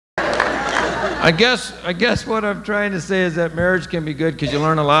I guess what I'm trying to say is that marriage can be good because you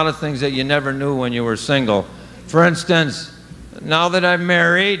learn a lot of things that you never knew when you were single. For instance, now that I'm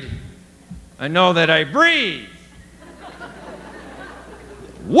married, I know that I breathe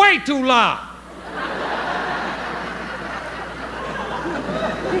way too loud.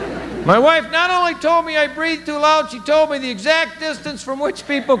 My wife not only told me I breathe too loud, she told me the exact distance from which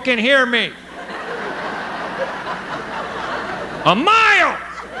people can hear me. A mile!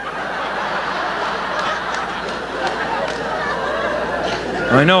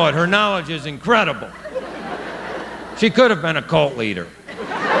 I know it. Her knowledge is incredible. She could have been a cult leader.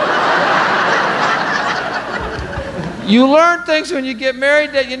 You learn things when you get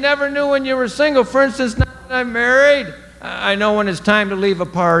married that you never knew when you were single. For instance, now that I'm married, I know when it's time to leave a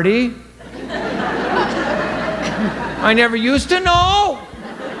party. I never used to know.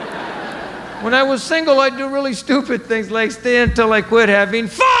 When I was single, I'd do really stupid things like stay until I quit having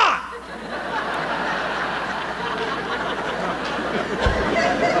fun.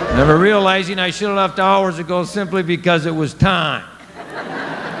 Never realizing I should have left hours ago simply because it was time.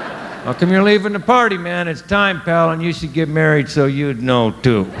 How come you're leaving the party, man? It's time, pal, and you should get married so you'd know,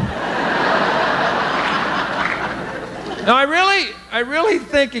 too. Now, I really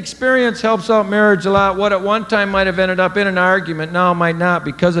think experience helps out marriage a lot. What at one time might have ended up in an argument, now might not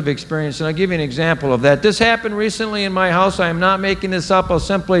because of experience. And I'll give you an example of that. This happened recently in my house. I am not making this up. I'll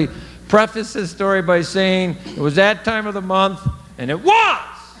simply preface this story by saying it was that time of the month, and it was!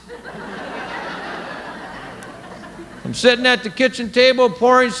 I'm sitting at the kitchen table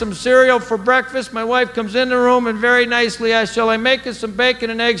pouring some cereal for breakfast. My wife comes in the room and very nicely asks, "Shall I make us some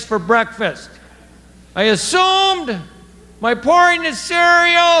bacon and eggs for breakfast?" I assumed my pouring the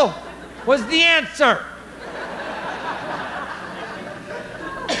cereal was the answer.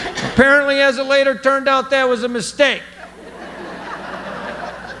 Apparently, as it later turned out, that was a mistake.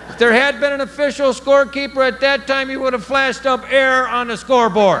 If there had been an official scorekeeper at that time, he would have flashed up error on the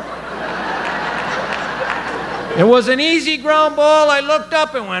scoreboard. It was an easy ground ball. I looked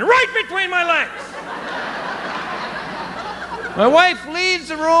up and went right between my legs. My wife leaves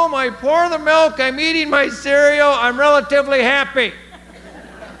the room. I pour the milk. I'm eating my cereal. I'm relatively happy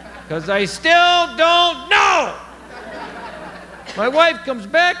because I still don't know. My wife comes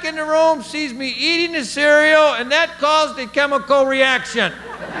back in the room, sees me eating the cereal, and that caused a chemical reaction.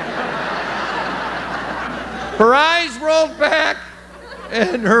 Her eyes rolled back,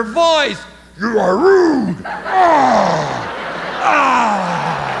 and her voice, "You are rude!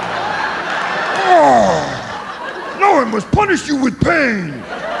 Now I must punish you with pain!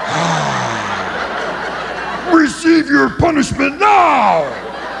 Receive your punishment now!"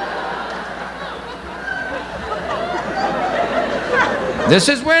 This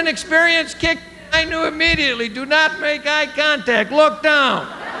is when experience kicked in. I knew immediately, do not make eye contact, look down.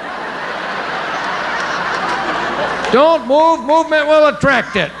 Don't move, movement will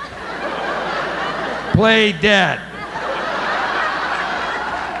attract it. Play dead.